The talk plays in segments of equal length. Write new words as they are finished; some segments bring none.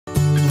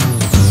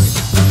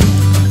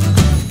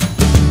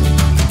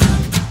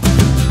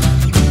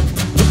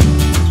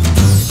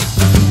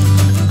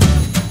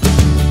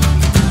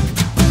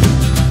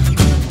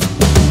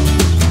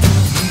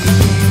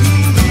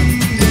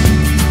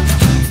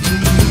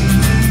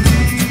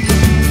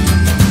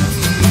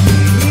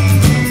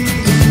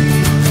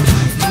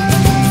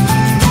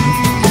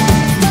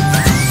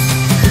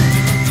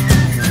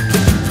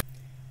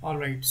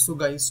So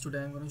guys, today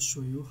I'm going to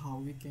show you how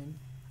we can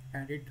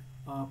edit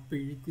a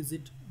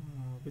prerequisite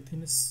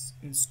within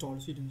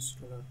Installsheeld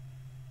installer.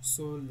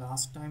 So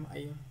last time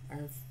I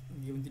have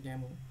given the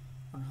demo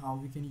on how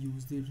we can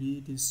use the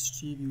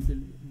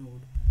redistributed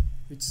node,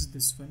 which is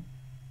this one,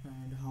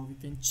 and how we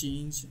can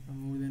change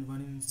more than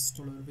one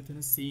installer within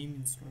the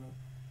same installer.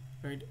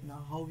 Right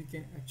now, how we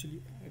can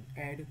actually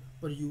add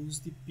or use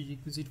the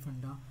prerequisite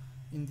funda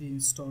in the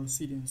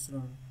Installsheeld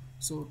installer.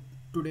 So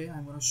today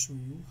I'm going to show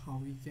you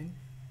how we can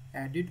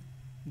edit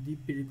the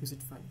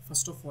prerequisite file.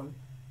 First of all,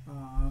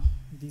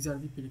 these are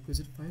the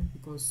prerequisite file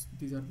because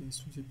these are the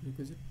Installsheeld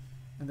prerequisite,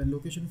 and the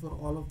location for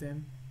all of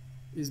them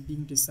is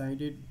being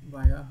decided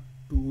via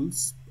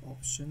tools,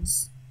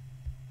 options,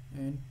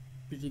 and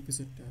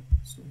prerequisite tab.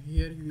 So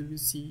here you will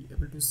be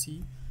able to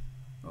see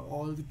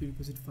all the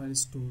prerequisite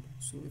files stored.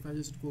 So if I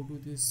just go to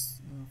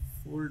this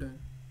folder,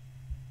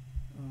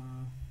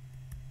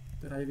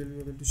 that I will be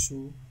able to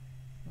show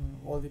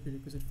all the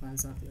prerequisite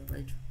files are there,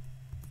 right?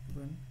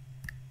 One.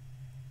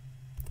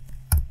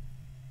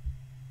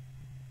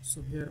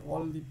 So here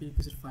all the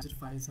prerequisite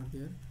files are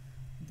there.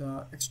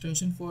 The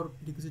extension for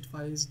prerequisite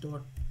file is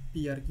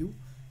 .prq,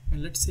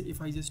 and let's say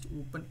if I just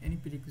open any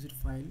prerequisite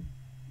file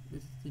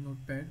with the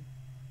notepad,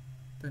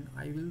 then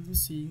I will be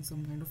seeing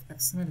some kind of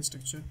XML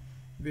structure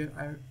where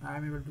I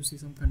am able to see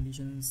some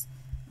conditions.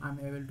 I'm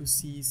able to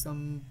see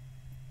some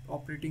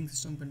operating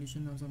system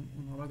condition or some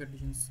normal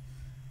conditions.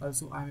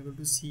 Also I'm able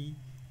to see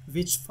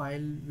which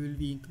file will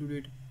be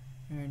included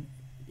and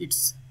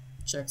its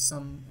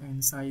checksum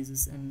and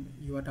sizes and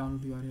your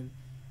download URL.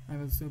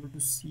 I'm also able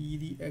to see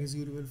the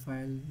executable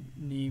file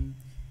name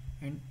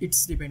and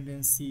its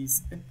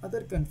dependencies and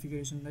other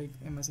configuration like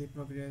MSI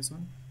progress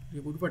on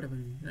reboot, whatever,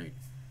 right?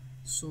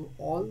 So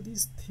all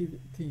these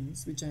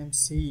things which I am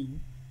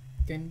saying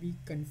can be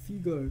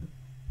configured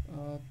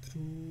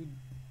through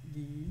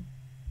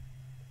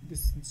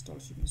this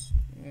Installshield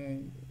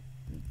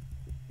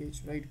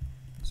page, right?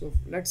 So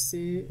let's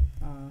say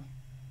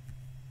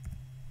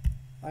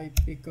I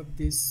pick up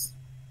these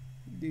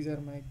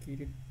are my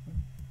created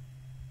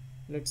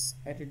let's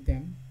edit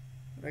them,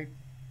 right?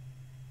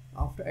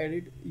 After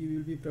edit, you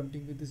will be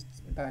prompting with this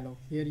dialog.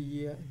 Here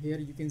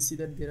you can see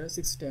that there are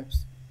 6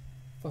 tabs.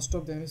 First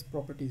of them is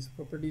properties.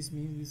 Properties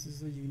means this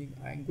is a unique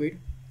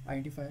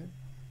identifier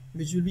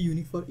which will be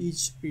unique for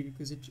each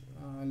prerequisite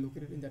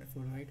located in that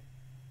folder, right?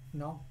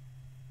 Now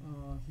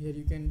here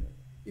you can,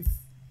 if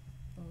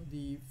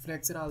the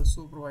flags are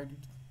also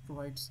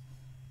provides,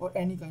 or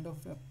any kind of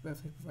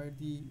website provide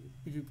the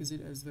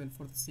prerequisite as well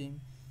for the same,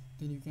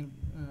 then you can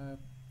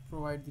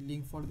provide the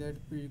link for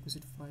that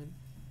prerequisite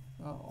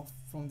file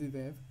from the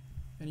web,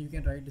 and you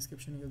can write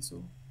description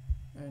also.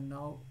 And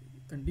now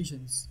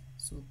conditions.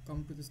 So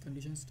come to this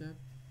conditions tab.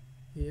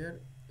 Here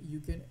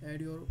you can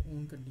add your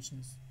own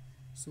conditions.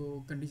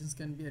 So conditions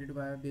can be added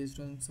based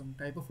on some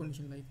type of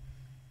condition, like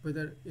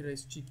whether a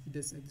registry key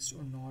does exist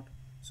or not.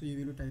 So you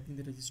will be typing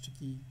the registry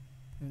key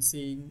and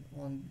saying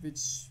on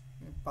which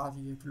path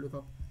you have to look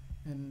up,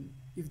 and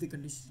if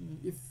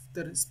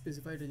the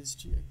specified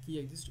registry key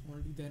exists,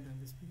 only then run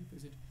this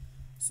prerequisite.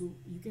 So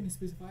you can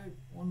specify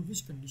on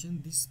which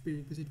condition this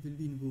prerequisite will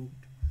be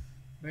invoked,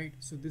 right?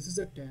 So this is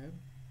a tab.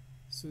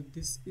 So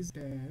this is a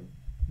tab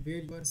where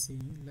you are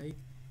saying like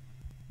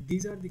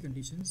these are the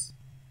conditions,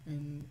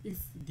 and if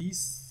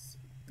these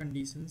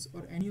conditions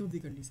or any of the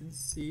conditions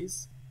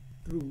says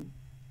true,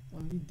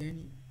 only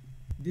then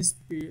this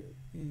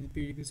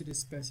prerequisite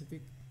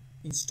specific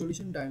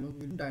installation dialog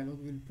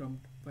will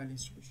prompt file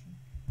installation.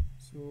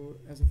 So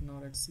as of now,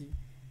 let's see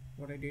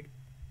what I did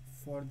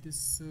for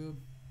this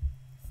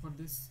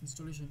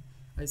installation.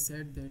 I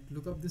said that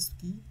look up this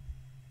key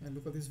and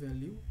look up this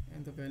value,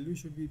 and the value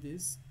should be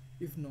this.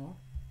 If not,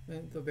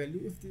 then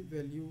if the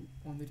value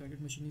on the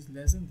target machine is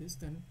less than this,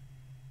 then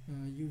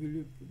you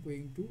will be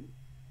going to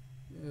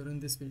run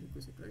this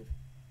prerequisite, right?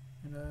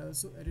 And I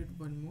also added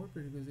one more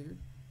prerequisite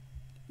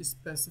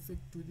specific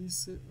to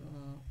this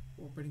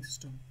operating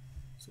system.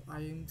 So I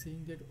am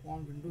saying that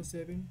on Windows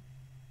 7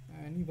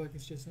 any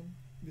workstation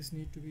this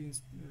need to be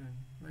run,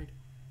 right?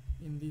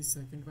 In the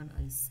second one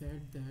I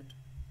said that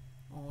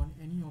on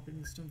any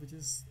operating system which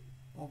is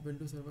of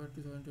Windows Server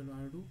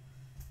 2012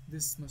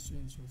 this must be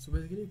installed. So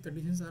basically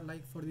conditions are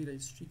like for the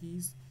registry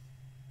keys,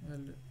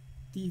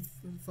 the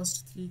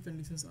first 3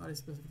 conditions are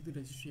specific to the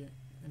registry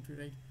entry,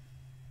 right?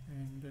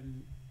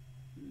 And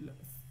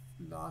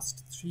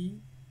last 3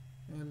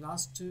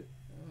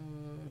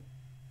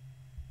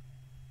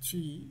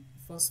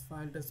 first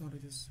file does not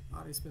exist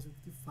are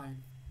specific to file.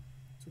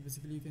 So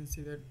basically you can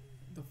say that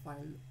the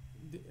file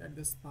at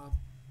this path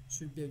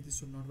should be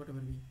exist or not, whatever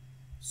be.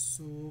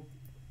 So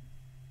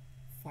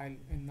file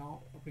and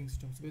now operating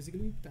system. So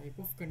basically type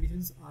of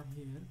conditions are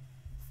here.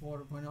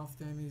 For one of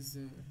them is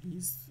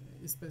release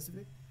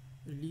specific,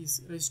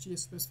 release registry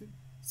specific.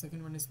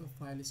 Second one is for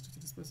file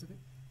structure specific.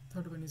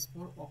 Third one is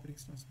for operating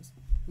system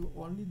specific. So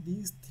only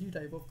these 3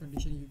 type of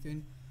condition you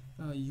can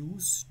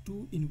use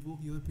to invoke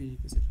your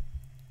prerequisite,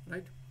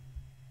 right?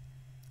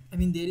 I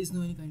mean, there is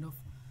no any kind of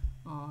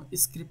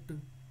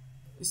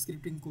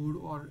scripting code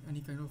or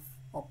any kind of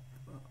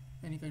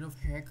any kind of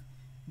hack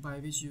by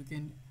which you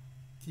can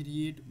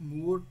create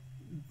more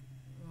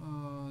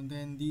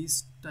than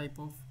these type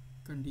of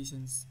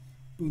conditions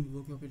to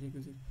invoke your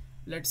prerequisite.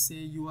 Let's say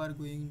you are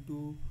going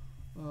to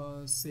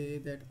say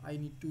that I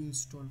need to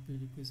install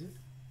prerequisite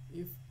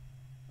if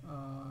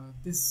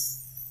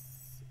this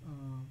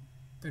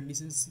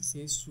condition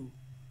says true,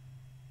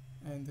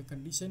 and the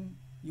condition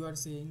you are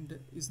saying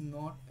that is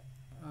not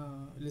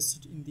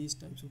listed in these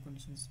types of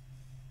conditions.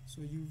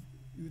 So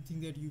you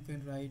think that you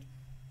can write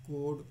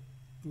code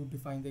to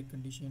define that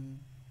condition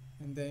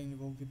and then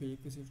invoke the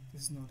prerequisite.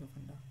 This is not a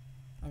funda.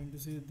 I mean to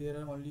say there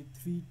are only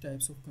three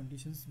types of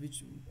conditions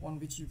on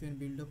which you can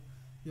build up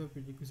your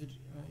prerequisite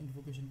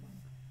invocation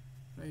point,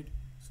 right?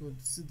 So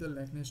this is the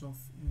lackness or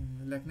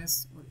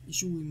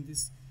issue in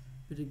this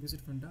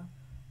prerequisite funda.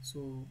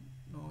 So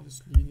now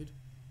just leaving it.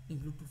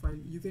 Include to file,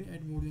 you can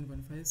add more than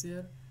one files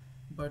here,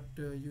 but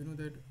you know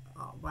that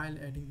while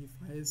adding the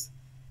files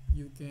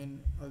you can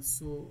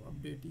also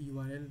update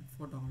URL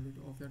for download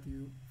of that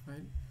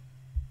file.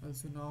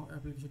 Also now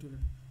application to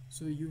run.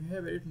 So you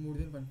have added more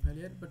than one file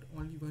here, but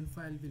only one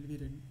file will be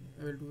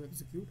able to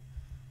execute.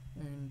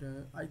 And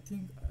I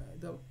think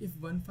if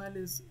one file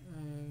is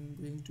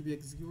going to be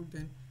executed,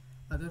 then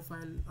other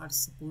file are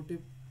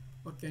supportive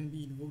or can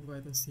be invoked by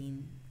the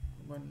same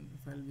one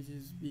file which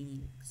is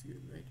being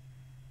executed, right?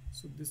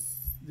 So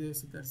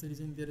that's the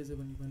reason there is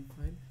only one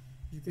file.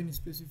 You can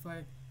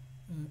specify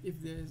if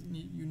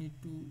you need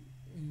to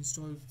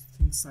install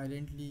things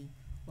silently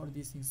or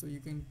these things, so you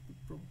can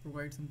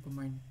provide some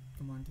command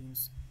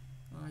themes.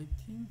 I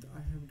think I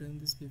have done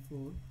this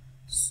before,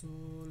 so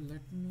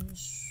let me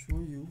show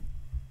you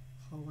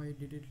how I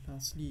did it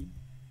lastly.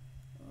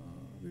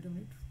 Wait a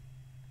minute.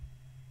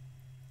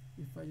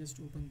 If I just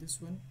open this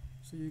one,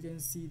 so you can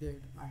see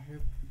that I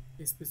have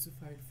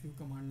specified few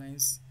command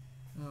lines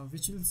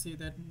which will say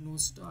that no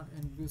start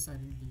and go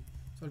silently.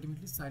 So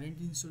ultimately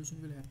silently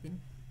installation will happen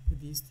with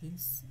these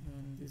things,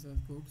 and these are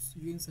codes.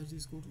 You can search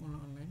these codes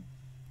online.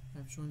 I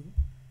have shown you.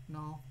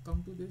 Now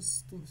come to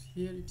this. So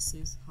here it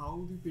says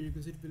how the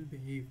prerequisite will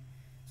behave.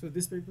 So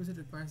this prerequisite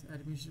requires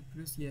administrative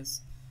privilege,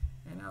 yes,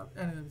 and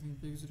everything.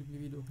 Prerequisite will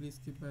be locally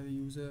skipped by the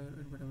user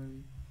and whatever.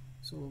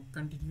 So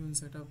continue and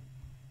setup.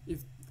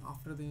 If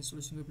after the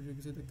installation of the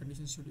prerequisite the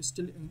condition should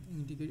still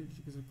indicate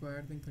it is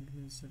required, then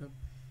continue the setup.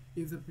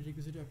 If the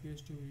prerequisite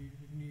appears to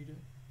need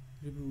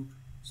a reboot,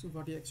 so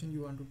what action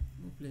you want to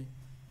play.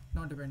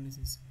 Now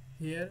dependencies.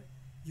 Here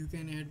you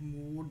can add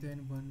more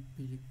than one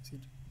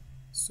prerequisite.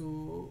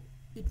 So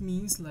it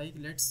means, like,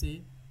 let's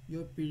say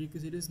your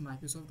prerequisite is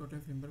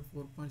Microsoft.NET Framework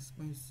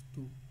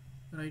 4.6.2,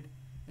 right?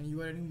 And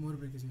you are adding more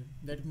prerequisite.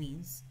 That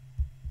means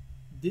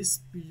this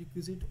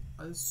prerequisite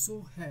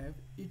also have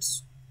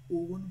its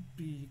own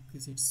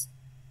prerequisites,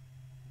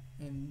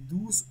 and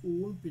those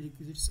own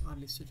prerequisites are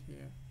listed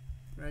here,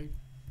 right?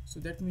 So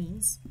that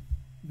means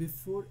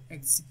before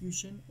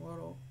execution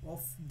or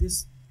of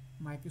this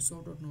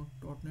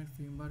Microsoft.NET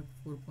Framework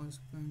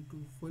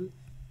 4.6.2 full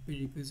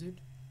prerequisite,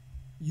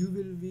 you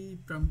will be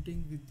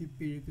prompting with the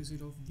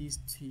prerequisite of these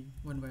three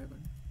one by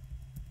one.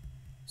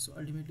 So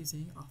ultimately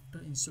saying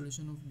after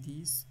installation of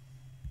these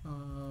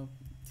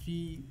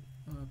three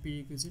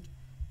prerequisite,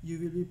 you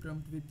will be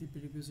prompted with the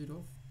prerequisite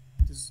of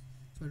this.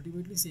 So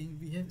ultimately saying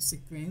we have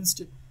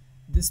sequenced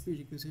this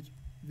prerequisite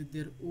with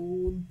their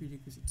own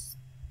prerequisites,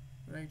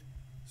 right?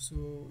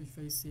 So if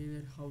I say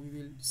that how we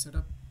will set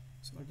up,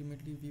 so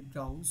ultimately we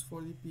browse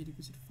for the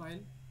prerequisite file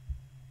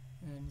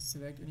and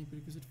select any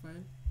prerequisite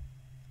file.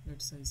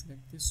 Let's say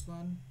select this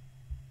one,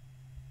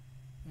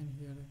 and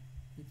here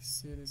we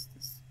say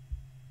this,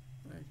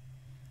 right?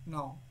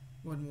 Now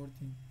one more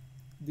thing,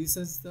 this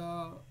is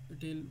the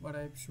detail what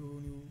I've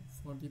shown you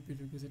for the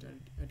prerequisite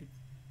edit.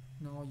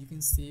 Now you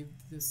can save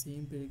the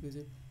same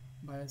prerequisite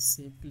by a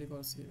save click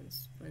or save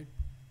as, right?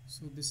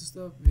 So this is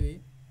the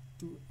way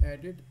to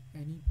edit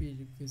any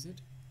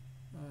prerequisite,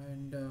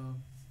 and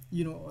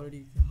you know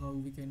already how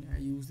we can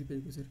use the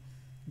prerequisite.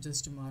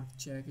 Just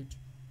check it,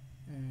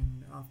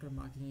 and after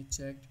marking it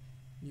checked,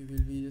 you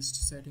will be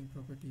just setting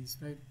properties,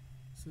 right?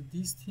 So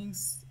these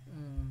things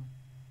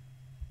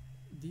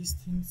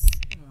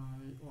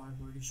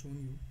I've already shown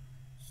you.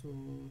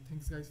 So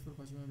thanks guys for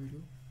watching my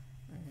video,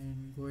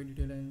 and go in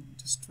detail and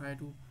just try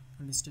to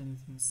understand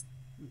things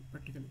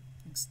practically.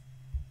 Thanks.